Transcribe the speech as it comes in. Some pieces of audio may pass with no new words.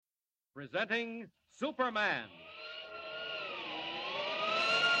Presenting Superman.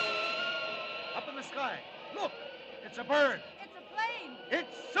 Up in the sky. Look! It's a bird. It's a plane.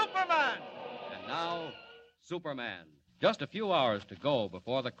 It's Superman! And now, Superman. Just a few hours to go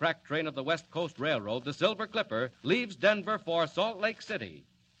before the crack train of the West Coast Railroad, the Silver Clipper, leaves Denver for Salt Lake City,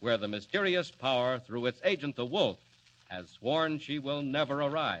 where the mysterious power, through its agent, the Wolf, has sworn she will never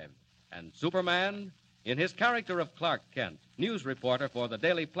arrive. And Superman, in his character of Clark Kent, news reporter for the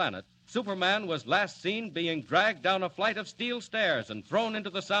Daily Planet, Superman was last seen being dragged down a flight of steel stairs and thrown into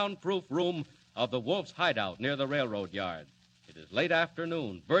the soundproof room of the Wolf's hideout near the railroad yard. It is late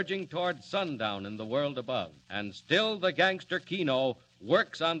afternoon, verging toward sundown in the world above, and still the gangster Keno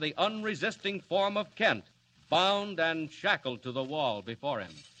works on the unresisting form of Kent, bound and shackled to the wall before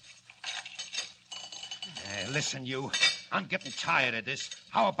him. Listen, you. I'm getting tired of this.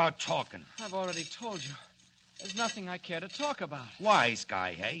 How about talking? I've already told you. There's nothing I care to talk about. Wise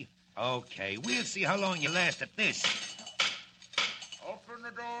guy, hey? Okay, we'll see how long you last at this. Open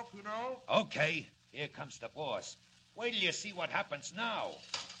the door, Keno. Okay, here comes the boss. Wait till you see what happens now.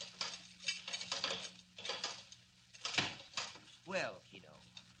 Well, Keno,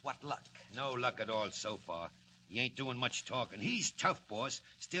 what luck? No luck at all so far. He ain't doing much talking. He's tough, boss.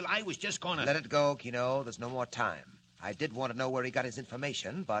 Still, I was just gonna... Let it go, Keno. There's no more time. I did want to know where he got his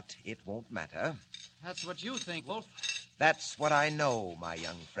information, but it won't matter. That's what you think, Wolf. That's what I know, my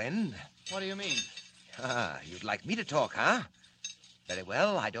young friend. What do you mean? You'd like me to talk, huh? Very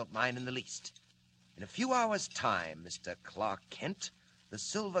well, I don't mind in the least. In a few hours' time, Mr. Clark Kent, the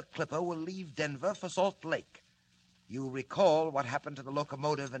Silver Clipper will leave Denver for Salt Lake. You recall what happened to the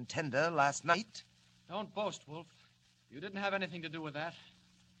locomotive and tender last night? Don't boast, Wolf. You didn't have anything to do with that.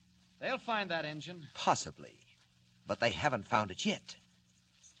 They'll find that engine. Possibly. But they haven't found it yet.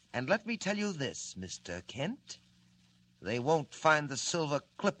 And let me tell you this, Mr. Kent. They won't find the Silver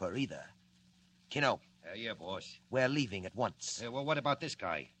Clipper either. Keno, Yeah, boss. we're leaving at once. Well, what about this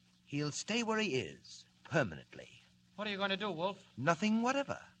guy? He'll stay where he is, permanently. What are you going to do, Wolf? Nothing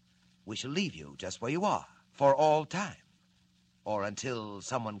whatever. We shall leave you just where you are, for all time. Or until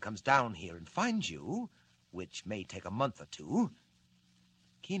someone comes down here and finds you, which may take a month or two.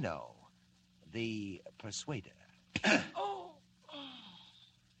 Keno, the persuader.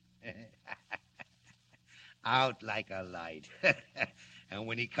 Out like a light. And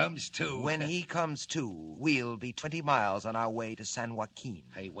when he comes to... When he comes to, we'll be 20 miles on our way to San Joaquin.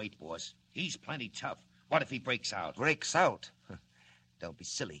 Hey, wait, boss. He's plenty tough. What if he breaks out? Breaks out? Don't be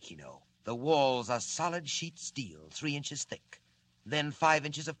silly, Keno. The walls are solid sheet steel, 3 inches thick. Then 5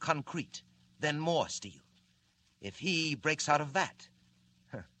 inches of concrete. Then more steel. If he breaks out of that,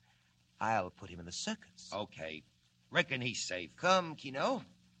 I'll put him in the circus. Okay. Reckon he's safe. Come, Keno.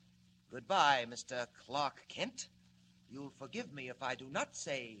 Goodbye, Mr. Clark Kent. You'll forgive me if I do not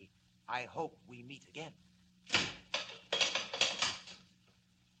say, I hope we meet again.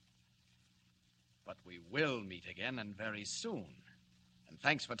 But we will meet again, and very soon. And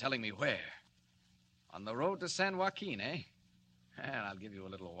thanks for telling me where. On the road to San Joaquin, eh? Well, I'll give you a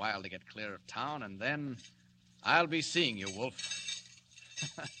little while to get clear of town, and then I'll be seeing you, Wolf.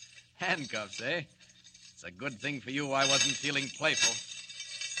 Handcuffs, eh? It's a good thing for you I wasn't feeling playful.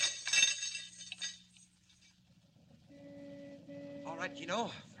 All right, Keno.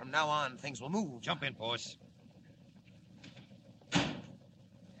 From now on, things will move. Jump in, boss.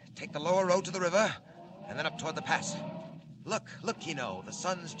 Take the lower road to the river, and then up toward the pass. Look, Keno. The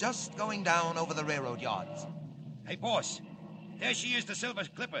sun's just going down over the railroad yards. Hey, boss. There she is, the Silver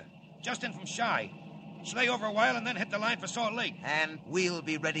Clipper. Just in from Shy. She'll lay over a while and then hit the line for Salt Lake. And we'll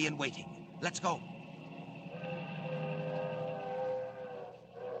be ready and waiting. Let's go.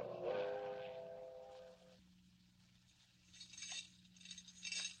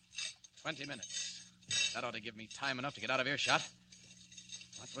 "20 minutes. That ought to give me time enough to get out of earshot.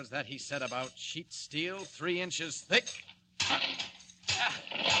 What was that he said about sheet steel 3 inches thick?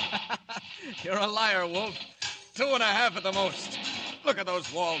 You're a liar, Wolf. 2.5 at the most. Look at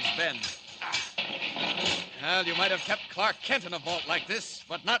those walls bend. Well, you might have kept Clark Kent in a vault like this,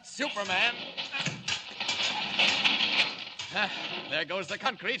 but not Superman. There goes the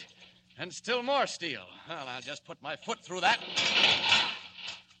concrete, and still more steel. Well, I'll just put my foot through that.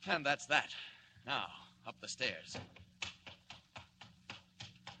 And that's that. Now, up the stairs. I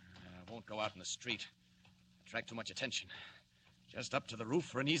won't go out in the street. Attract too much attention. Just up to the roof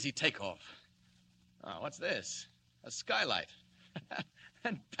for an easy takeoff. Oh, what's this? A skylight.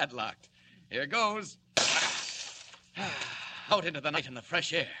 And padlocked. Here goes. Out into the night in the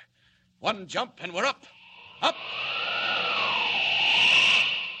fresh air. One jump and we're up. Up.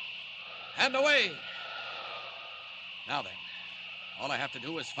 And away. Now then. All I have to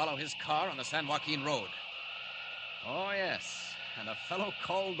do is follow his car on the San Joaquin Road. Oh, yes. And a fellow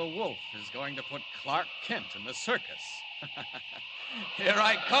called the Wolf is going to put Clark Kent in the circus. Here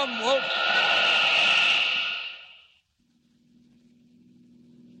I come, Wolf.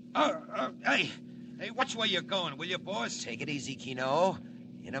 Hey, which way you going, will you, boss? Take it easy, Kino.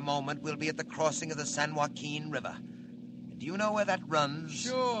 In a moment, we'll be at the crossing of the San Joaquin River. Do you know where that runs?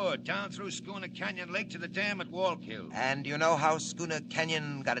 Sure, down through Schooner Canyon Lake to the dam at Wallkill. And do you know how Schooner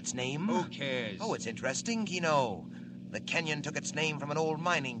Canyon got its name? Who cares? Oh, it's interesting, Kino. The canyon took its name from an old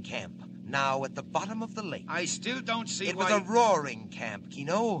mining camp, now at the bottom of the lake. I still don't see It why... was a roaring camp,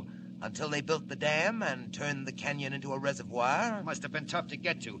 Kino, until they built the dam and turned the canyon into a reservoir. Must have been tough to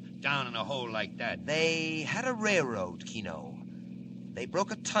get to, down in a hole like that. They had a railroad, Kino. They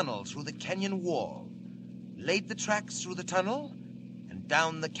broke a tunnel through the canyon wall, laid the tracks through the tunnel, and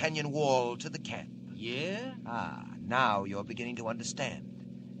down the canyon wall to the camp. Yeah? Ah, now you're beginning to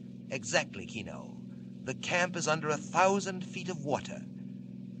understand. Exactly, Kino. The camp is under 1,000 feet of water,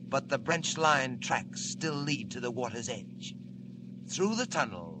 but the branch line tracks still lead to the water's edge. Through the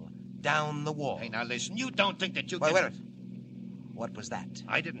tunnel, down the wall. Hey, now listen, you don't think that you Wait, can... wait a minute. What was that?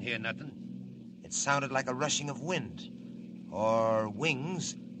 I didn't hear nothing. It sounded like a rushing of wind. Or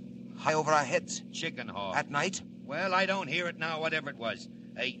wings. High over our heads. Chicken hawk. At night. Well, I don't hear it now, whatever it was.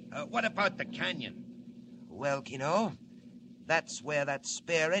 Hey, what about the canyon? Well, Kino, that's where that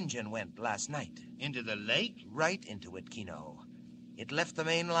spare engine went last night. Into the lake? Right into it, Kino. It left the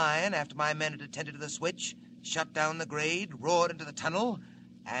main line after my men had attended to the switch, shut down the grade, roared into the tunnel,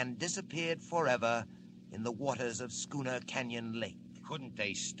 and disappeared forever in the waters of Schooner Canyon Lake. Couldn't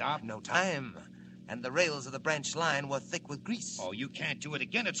they stop? No time. And the rails of the branch line were thick with grease. Oh, you can't do it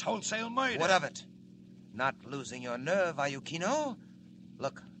again. It's wholesale murder. What of it? Not losing your nerve, are you, Kino?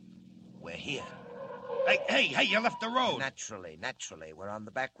 Look, we're here. Hey, you left the road. Naturally. We're on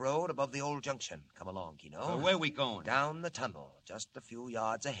the back road above the old junction. Come along, Kino. Where are we going? Down the tunnel, just a few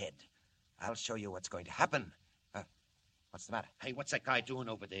yards ahead. I'll show you what's going to happen. What's the matter? Hey, what's that guy doing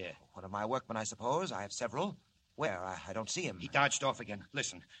over there? One of my workmen, I suppose. I have several. Where? I don't see him. He dodged off again.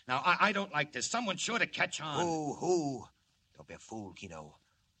 Listen, now, I don't like this. Someone's sure to catch on. Who? Don't be a fool, Kino.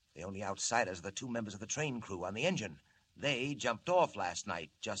 The only outsiders are the two members of the train crew on the engine. They jumped off last night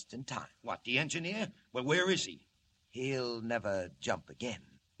just in time. What, the engineer? Well, where is he? He'll never jump again,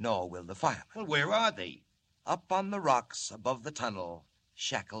 nor will the fireman. Well, where are they? Up on the rocks above the tunnel,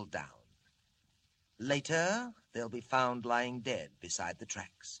 shackled down. Later, they'll be found lying dead beside the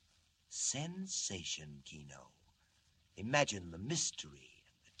tracks. Sensation, Kino. Imagine the mystery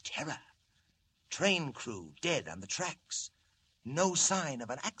and the terror. Train crew dead on the tracks. No sign of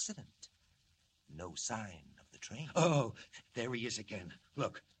an accident. No sign of the train. Oh, there he is again.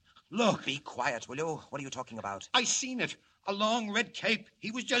 Look. Be quiet, will you? What are you talking about? I seen it. A long red cape.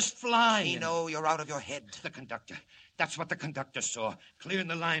 He was just flying. Kino, you're out of your head. The conductor. That's what the conductor saw. Clearing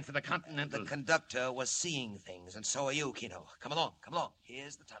the line for the Continental. The conductor was seeing things, and so are you, Kino. Come along.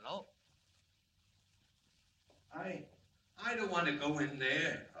 Here's the tunnel. I don't want to go in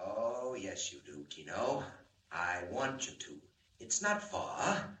there. Oh, yes, you do, Kino. I want you to. It's not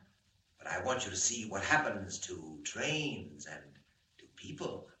far, but I want you to see what happens to trains and to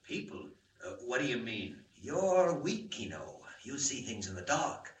people. People? What do you mean? You're weak, Kino. You see things in the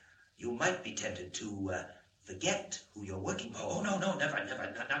dark. You might be tempted to forget who you're working for. Oh, no, never.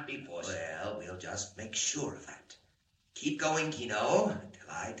 Not me, boss. Well, we'll just make sure of that. Keep going, Kino,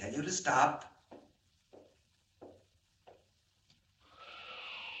 until I tell you to stop.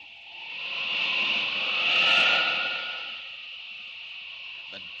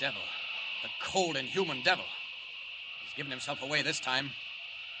 The devil. The cold, inhuman devil. He's given himself away this time.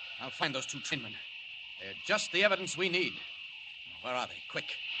 I'll find those two trainmen. They're just the evidence we need. Where are they? Quick.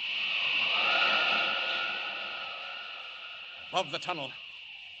 Above the tunnel.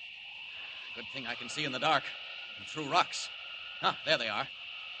 Good thing I can see in the dark and through rocks. Ah, there they are.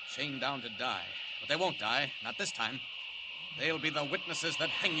 Chained down to die. But they won't die. Not this time. They'll be the witnesses that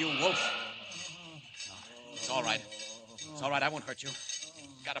hang you, Wolf. Oh, it's all right. It's all right. I won't hurt you.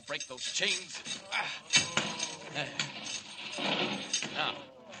 Gotta break those chains. There. Now,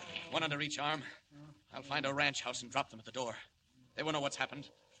 one under each arm. I'll find a ranch house and drop them at the door. They won't know what's happened.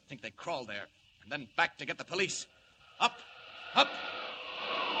 Think they crawled there. And then back to get the police. Up!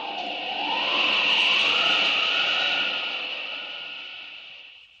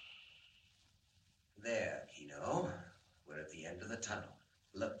 There, Kino. We're at the end of the tunnel.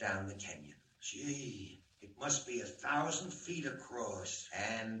 Look down the canyon. Gee, it must be 1,000 feet across.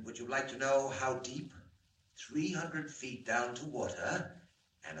 And would you like to know how deep? 300 feet down to water,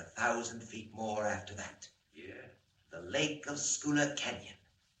 and 1,000 feet more after that. Yeah. the lake of Schooner Canyon.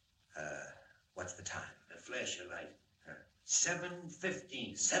 What's the time? The flash of light.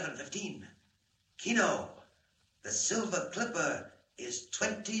 7:15. 7:15. Kino, the Silver Clipper is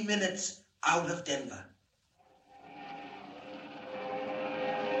 20 minutes out of Denver.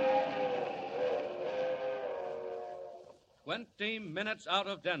 "20 minutes out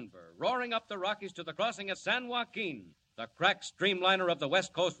of Denver, roaring up the Rockies to the crossing at San Joaquin. The cracked streamliner of the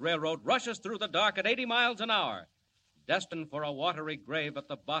West Coast Railroad rushes through the dark at 80 miles an hour, destined for a watery grave at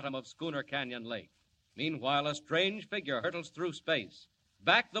the bottom of Schooner Canyon Lake. Meanwhile, a strange figure hurtles through space,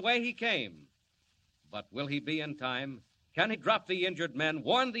 back the way he came. But will he be in time? Can he drop the injured men,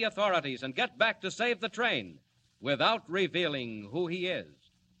 warn the authorities, and get back to save the train without revealing who he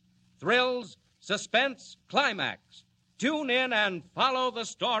is? Thrills, suspense, climax. Tune in and follow the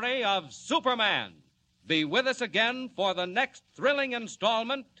story of Superman. Be with us again for the next thrilling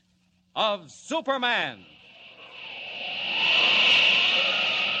installment of Superman.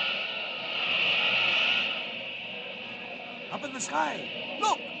 Up in the sky.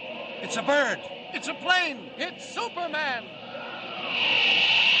 Look! It's a bird. It's a plane! It's Superman!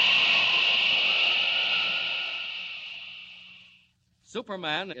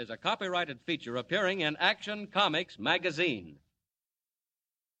 Superman is a copyrighted feature appearing in Action Comics magazine.